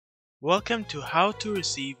Welcome to How to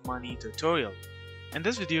Receive Money tutorial. In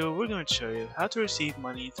this video, we're going to show you how to receive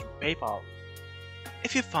money through PayPal.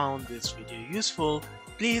 If you found this video useful,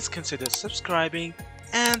 please consider subscribing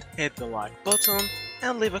and hit the like button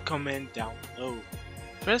and leave a comment down below.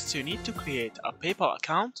 First, you need to create a PayPal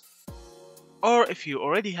account, or if you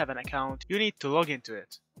already have an account, you need to log into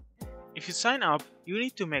it. If you sign up, you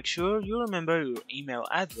need to make sure you remember your email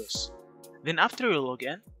address. Then after you log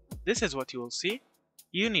in, this is what you will see.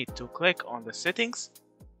 You need to click on the settings,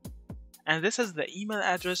 and this is the email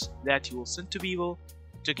address that you will send to people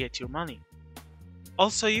to get your money.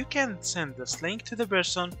 Also, you can send this link to the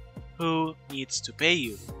person who needs to pay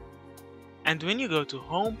you. And when you go to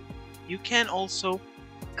home, you can also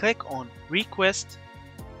click on request,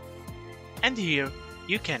 and here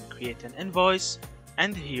you can create an invoice,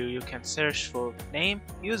 and here you can search for name,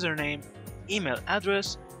 username, email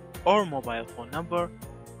address, or mobile phone number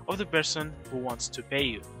of the person who wants to pay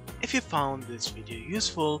you. If you found this video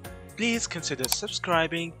useful, please consider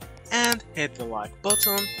subscribing and hit the like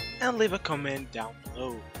button and leave a comment down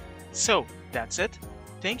below. So that's it.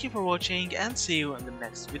 Thank you for watching and see you in the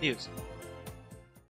next videos.